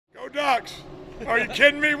Ducks. Are you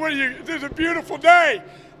kidding me? This is a beautiful day.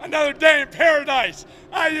 Another day in paradise.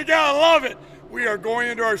 You gotta love it. We are going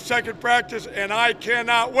into our second practice, and I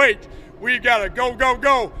cannot wait. We gotta go, go,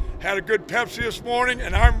 go. Had a good Pepsi this morning,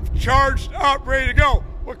 and I'm charged up, ready to go.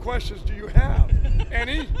 What questions do you have?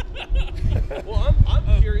 Any? Well,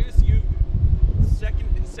 I'm curious.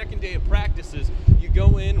 Second day of practices, you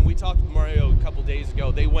go in, and we talked with Mario a couple days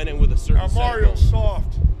ago. They went in with a certain set of Mario's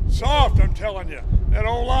goals. soft, I'm telling you. That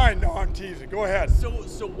old line, no, I'm teasing. Go ahead. So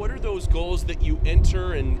what are those goals that you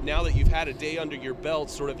enter, and now that you've had a day under your belt,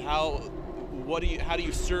 sort of how do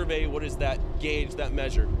you survey? What is that gauge, that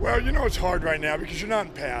measure? Well, it's hard right now because you're not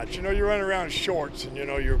in pads. You're running around in shorts, and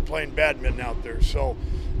you're playing badminton out there. So,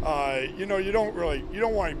 you don't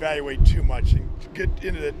want to evaluate too much and get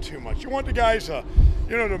into it too much. You want the guys, to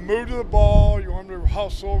move to the ball. You want them to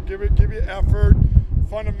hustle, give you effort,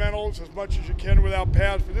 fundamentals as much as you can without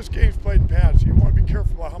pads. But this game's played in pads, so you want to be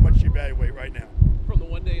careful about how much you evaluate right now. From the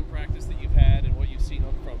one day in practice that you've had and what you've seen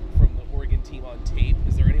from the Oregon team on tape,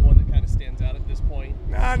 is there anyone that kind of stands out at this point?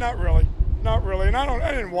 Nah, not really. And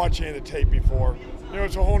I didn't watch any of the tape before.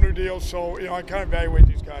 It's a whole new deal, so I kind of evaluate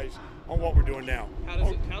these guys on what we're doing now. How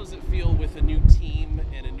does it feel with a new team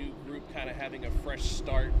and a new group kind of having a fresh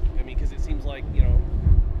start? I mean, because it seems like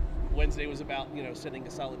Wednesday was about setting a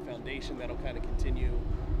solid foundation that'll kind of continue.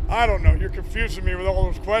 I don't know. You're confusing me with all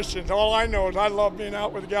those questions. All I know is I love being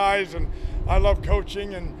out with guys, and I love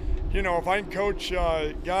coaching. And if I can coach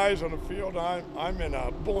guys on the field, I'm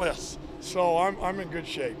in bliss. So I'm in good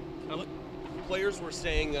shape. Players were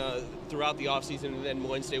saying throughout the offseason and then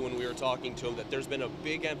Wednesday when we were talking to them that there's been a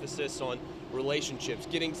big emphasis on relationships,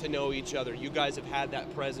 getting to know each other. You guys have had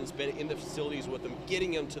that presence, been in the facilities with them,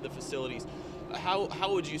 getting them to the facilities.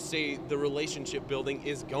 How would you say the relationship building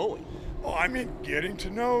is going? Oh, getting to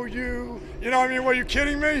know you. Are you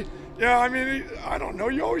kidding me? Yeah, I don't know.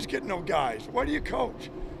 You always get to know guys. Why do you coach?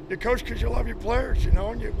 You coach because you love your players, and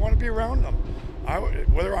you want to be around them.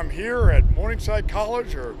 Whether I'm here at Morningside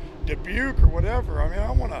College or Dubuque or whatever,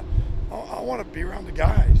 I want to be around the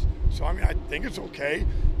guys. So, I think it's okay.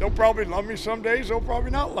 They'll probably love me some days. They'll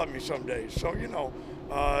probably not love me some days. So,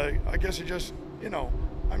 I guess it just,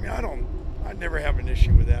 I never have an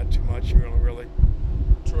issue with that too much, really.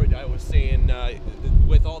 Troy Dye was saying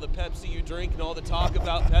with all the Pepsi you drink and all the talk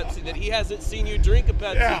about Pepsi that he hasn't seen you drink a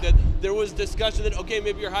Pepsi, that there was discussion that, okay,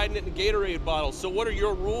 maybe you're hiding it in a Gatorade bottle. So what are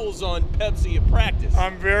your rules on Pepsi at practice?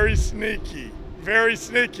 I'm very sneaky.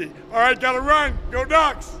 All right, got to run. Go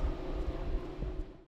Ducks.